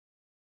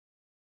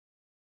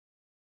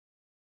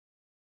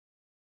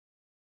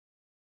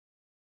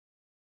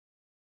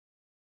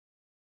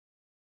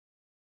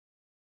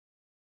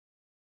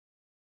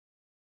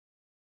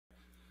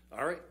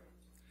All right.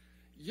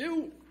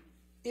 You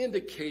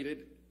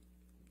indicated,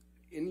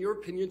 in your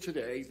opinion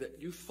today, that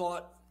you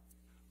thought,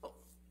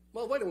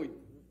 well, why don't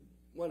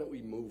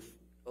we move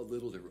a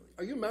little differently?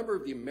 Are you a member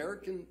of the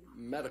American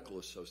Medical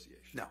Association?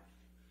 No.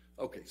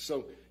 Okay,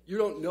 so you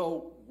don't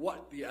know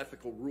what the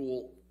ethical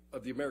rule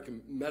of the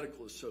American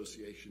Medical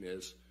Association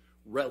is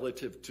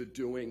relative to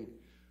doing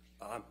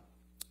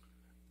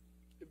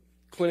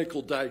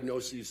clinical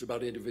diagnoses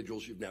about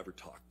individuals you've never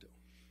talked to.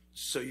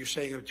 So you're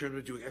saying in terms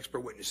of doing expert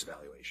witness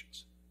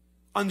evaluations,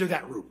 under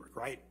that rubric,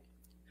 right?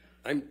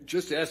 I'm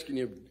just asking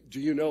you, do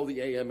you know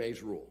the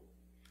AMA's rule?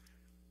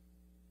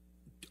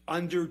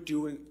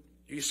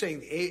 You're saying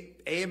the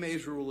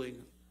AMA's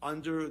ruling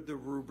under the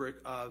rubric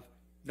of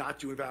not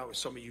doing evaluation with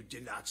somebody you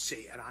did not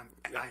see, and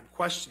I'm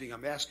questioning,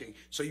 I'm asking,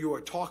 so you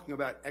are talking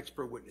about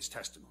expert witness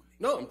testimony?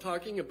 No, I'm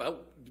talking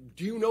about,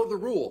 do you know the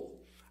rule?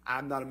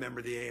 I'm not a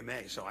member of the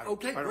AMA, so I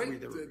don't read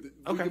the rule.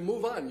 We can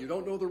move on. You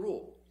don't know the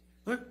rule.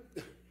 Huh?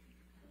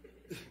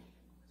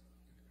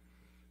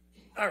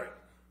 All right.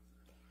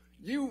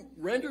 You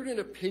rendered an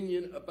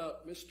opinion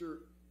about Mr.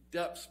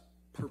 Depp's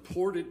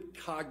purported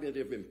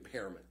cognitive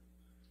impairment.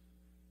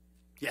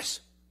 Yes.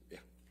 Yeah.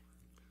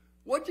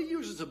 What do you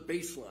use as a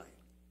baseline?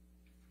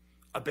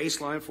 A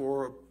baseline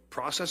for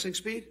processing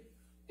speed?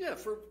 Yeah,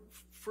 for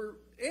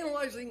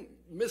analyzing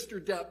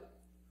Mr. Depp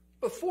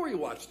before you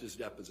watched his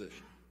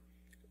deposition.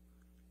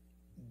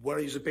 What do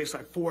I use a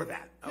baseline for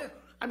that? Yeah.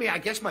 I mean, I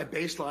guess my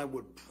baseline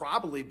would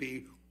probably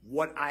be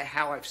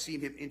how I've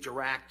seen him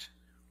interact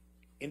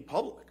in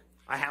public.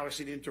 How I've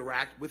seen him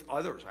interact with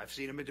others. I've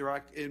seen him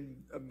interact in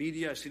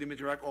media. I've seen him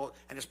interact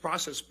and his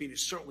process speed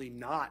is certainly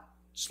not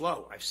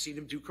slow. I've seen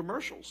him do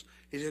commercials.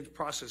 His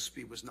process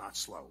speed was not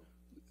slow.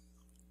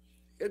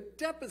 At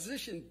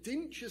deposition,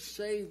 didn't you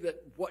say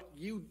that what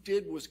you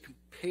did was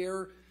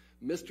compare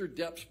Mr.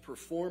 Depp's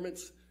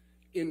performance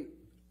in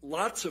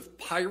lots of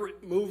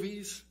pirate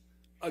movies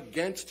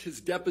against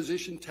his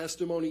deposition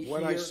testimony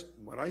here?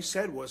 What I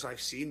said was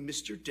I've seen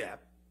Mr. Depp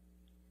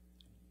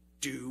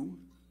do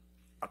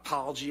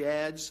apology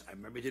ads. I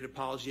remember he did an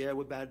apology ad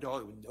with Bad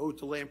Dog with no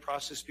delay in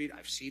process speed.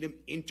 I've seen him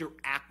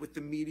interact with the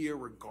media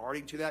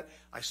regarding to that.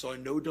 I saw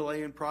no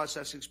delay in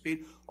processing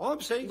speed. All I'm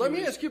saying Let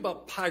me ask you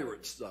about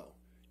pirates, though.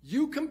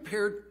 You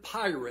compared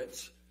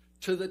pirates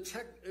to the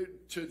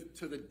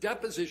to the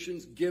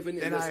depositions given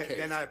in this case.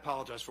 Then I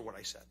apologize for what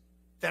I said.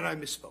 Then I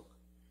misspoke.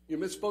 You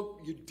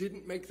misspoke? You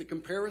didn't make the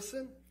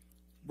comparison?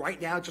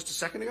 Right now, just a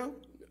second ago?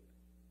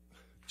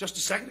 Just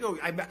a second ago,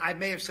 I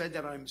may have said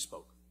that I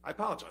misspoke. I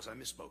apologize. I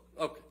misspoke.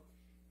 Okay.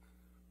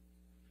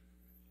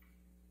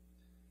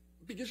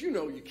 Because you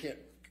know you can't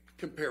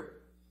compare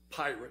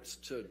pirates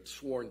to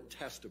sworn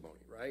testimony,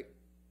 right?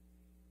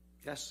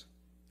 Yes.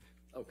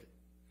 Okay.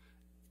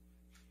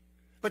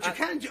 But you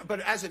can. But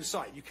as an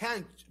aside, you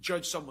can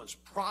judge someone's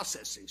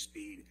processing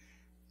speed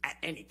at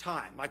any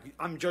time. Like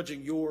I'm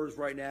judging yours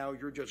right now.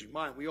 You're judging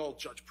mine. We all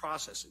judge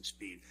processing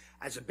speed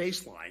as a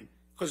baseline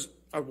because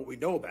of what we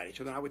know about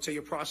each other. And I would say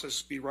your processing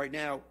speed right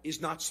now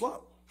is not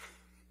slow.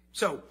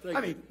 So,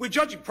 I mean, we're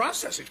judging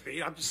processing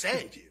speed. I'm just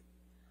saying to you.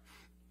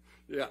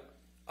 Yeah.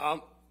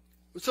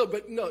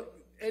 But no,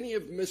 any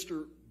of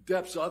Mr.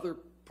 Depp's other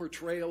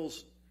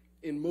portrayals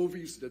in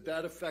movies, did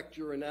that affect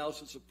your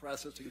analysis of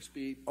processing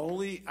speed?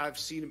 Only I've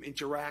seen him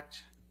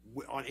interact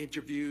on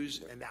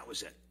interviews, and that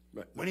was it.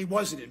 Right. When he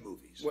wasn't in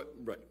movies.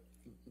 Right.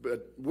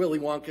 But Willy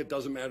Wonka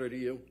doesn't matter to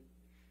you?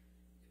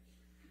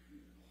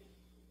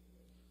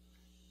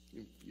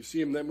 You see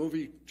him in that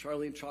movie,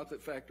 Charlie and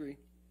Chocolate Factory?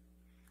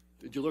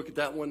 Did you look at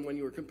that one when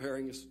you were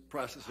comparing his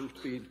processing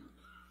speed?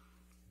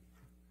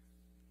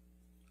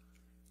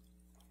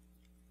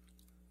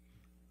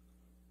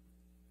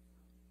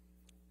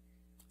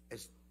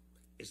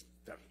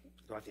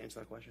 Do I have to answer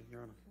that question,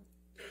 Your Honor?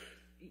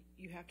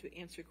 You have to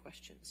answer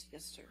questions.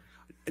 Yes, sir.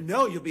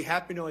 No, you'll be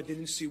happy to know I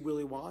didn't see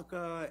Willy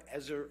Wonka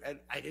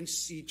I didn't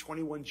see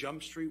 21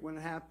 Jump Street when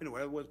it happened or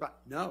whatever it was about.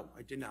 No,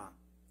 I did not.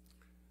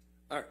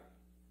 All right.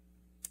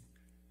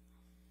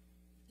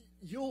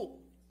 You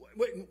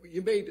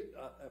made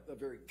a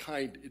very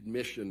kind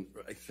admission,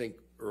 I think,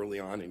 early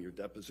on in your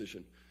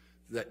deposition,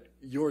 that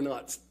you're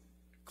not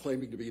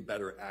claiming to be a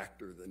better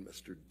actor than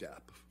Mr.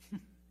 Depp.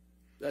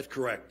 That's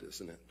correct,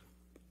 isn't it?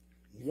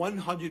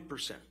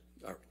 100%.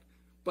 All right.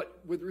 But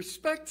with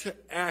respect to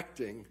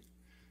acting,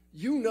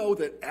 you know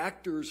that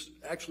actors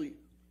actually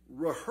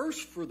rehearse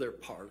for their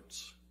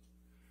parts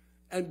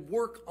and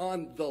work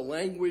on the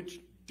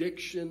language,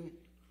 diction,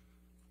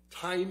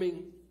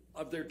 timing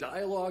of their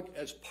dialogue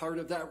as part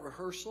of that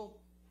rehearsal?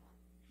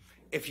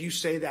 If you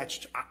say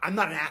that, I'm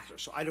not an actor,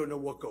 so I don't know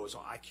what goes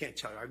on. I can't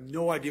tell you. I have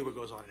no idea what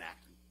goes on in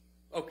acting.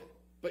 Okay.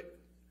 But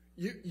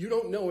you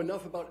don't know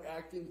enough about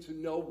acting to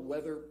know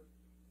whether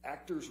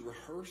actors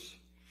rehearse?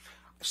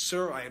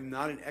 Sir, I am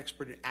not an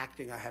expert in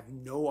acting. I have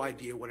no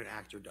idea what an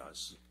actor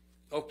does.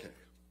 Okay.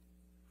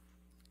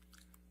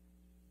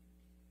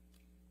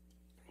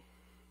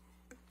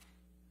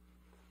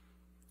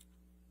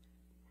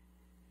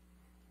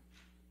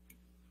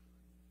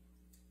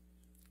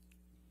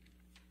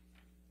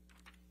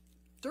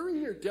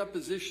 During your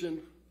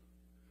deposition,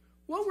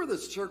 What were the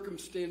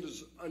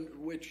circumstances under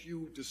which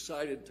you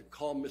decided to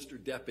call Mr.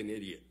 Depp an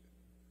idiot?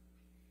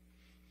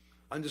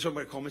 Under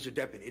somebody call Mr.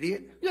 Depp an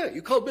idiot? Yeah,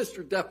 you called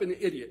Mr. Depp an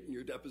idiot in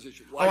your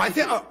deposition. Why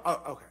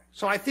okay.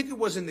 So I think it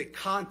was in the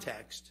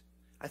context.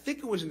 I think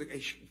it was in the.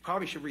 You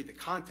probably should read the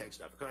context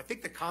of it, because I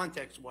think the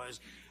context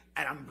was,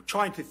 and I'm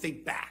trying to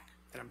think back.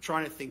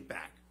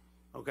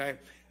 Okay,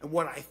 and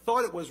what I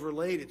thought it was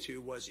related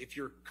to was if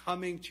you're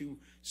coming to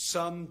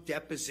some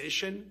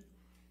deposition,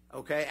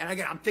 okay, and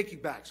again I'm thinking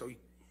back. So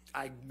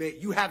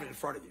you have it in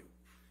front of you,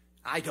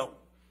 I don't.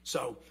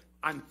 So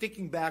I'm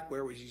thinking back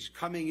where he's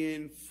coming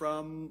in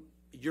from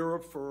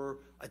Europe for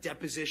a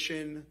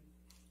deposition,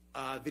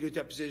 video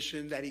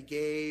deposition that he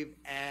gave,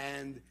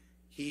 and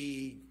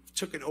he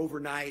took an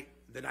overnight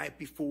the night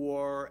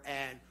before.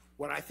 And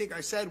what I think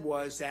I said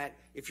was that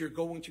if you're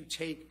going to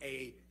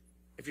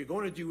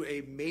do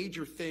a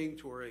major thing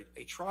to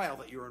a trial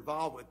that you're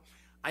involved with,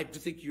 I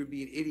think you'd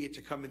be an idiot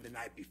to come in the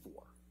night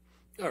before.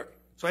 All right.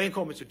 So I didn't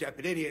call Mr. Depp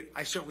an idiot.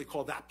 I certainly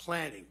called that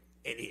planning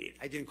an idiot.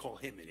 I didn't call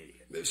him an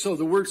idiot. So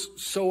the words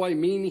 "so I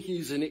mean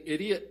he's an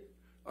idiot"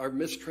 are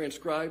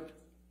mistranscribed?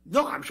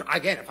 No, I'm sure.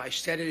 Again, if I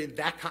said it in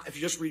that, if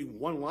you're just reading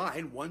one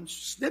line, one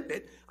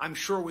snippet, I'm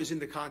sure it was in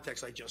the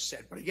context I just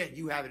said. But again,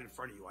 you have it in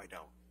front of you. I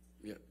don't.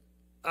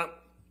 Yeah.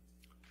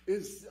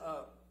 Is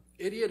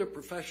idiot a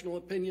professional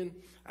opinion?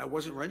 I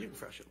wasn't rendering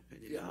professional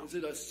opinion. Yeah. No. Is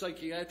it a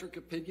psychiatric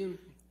opinion?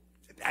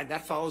 And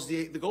that follows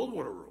the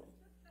Goldwater rule.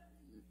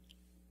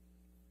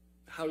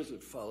 How does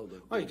it follow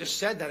the? Well, you just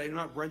said that I'm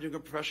not rendering a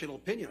professional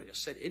opinion. I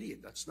just said idiot.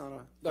 That's not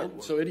a.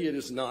 Right. So idiot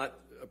is not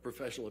a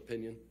professional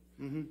opinion.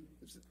 Mm-hmm.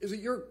 Is it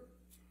your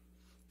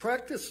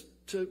practice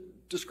to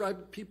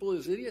describe people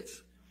as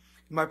idiots?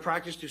 My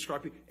practice to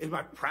describe people. In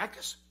my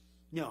practice?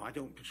 No, I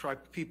don't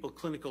describe people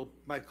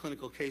my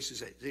clinical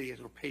cases as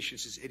idiots, or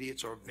patients as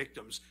idiots, or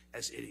victims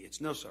as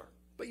idiots. No, sir.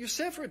 But you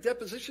sat for a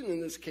deposition in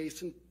this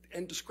case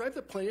and described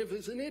the plaintiff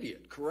as an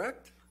idiot,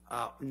 correct?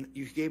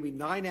 You gave me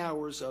 9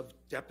 hours of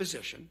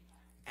deposition,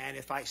 and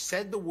if I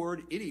said the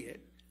word idiot,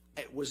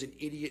 it was an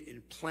idiot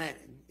in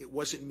planning. It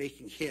wasn't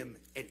making him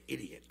an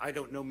idiot. I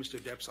don't know Mr.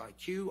 Depp's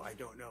IQ. I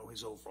don't know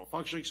his overall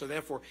functioning. So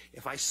therefore,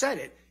 if I said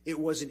it, it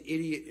was an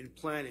idiot in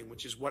planning,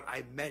 which is what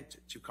I meant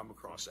to come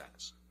across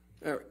as.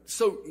 All right.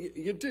 So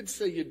you did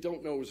say you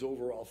don't know his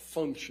overall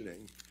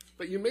functioning,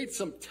 but you made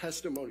some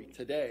testimony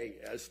today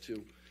as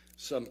to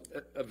some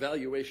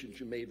evaluations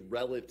you made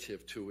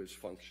relative to his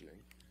functioning.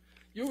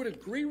 You would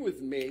agree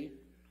with me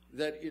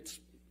that it's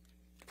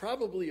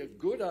probably a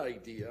good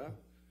idea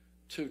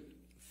to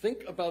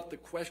think about the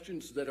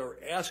questions that are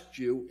asked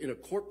you in a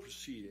court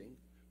proceeding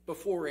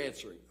before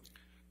answering them.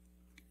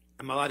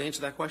 Am I allowed to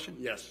answer that question?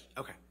 Yes.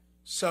 Okay.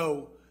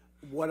 So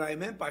what I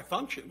said by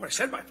function,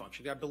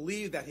 I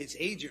believe that his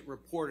agent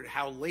reported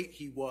how late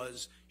he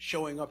was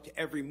showing up to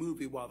every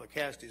movie while the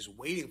cast is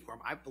waiting for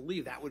him. I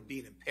believe that would be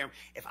an impairment.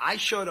 If I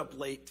showed up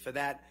late for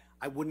that,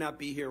 I would not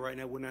be here right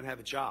now, would not have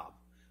a job.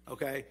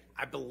 Okay?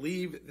 I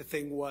believe the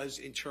thing was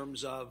in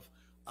terms of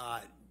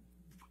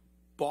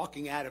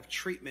balking out of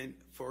treatment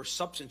for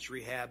substance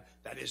rehab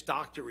that his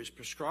doctor is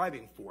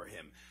prescribing for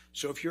him.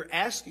 So if you're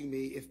asking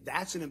me if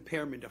that's an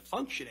impairment of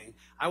functioning,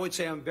 I would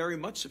say I'm very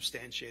much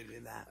substantiated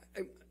in that.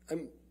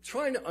 I'm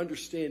trying to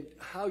understand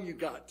how you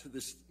got to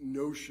this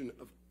notion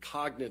of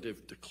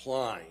cognitive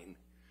decline.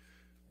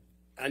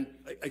 And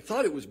I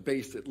thought it was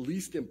based at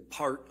least in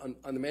part on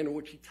the manner in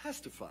which he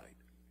testified.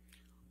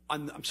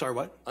 I'm sorry,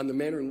 what? On the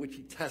manner in which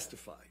he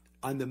testified.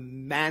 On the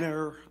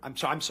manner, I'm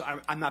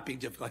sorry, I'm not being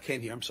difficult. I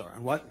can't hear. I'm sorry.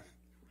 On what?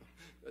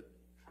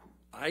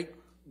 I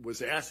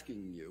was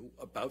asking you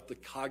about the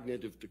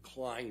cognitive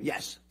decline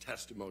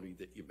testimony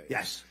that you made.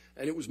 Yes.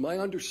 And it was my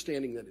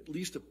understanding that at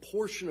least a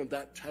portion of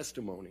that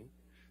testimony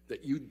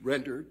that you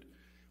rendered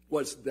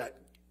was that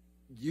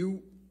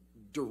you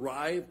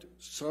derived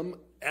some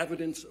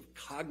evidence of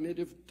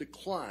cognitive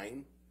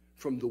decline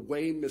from the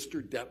way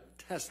Mr. Depp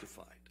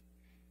testified.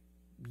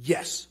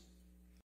 Yes.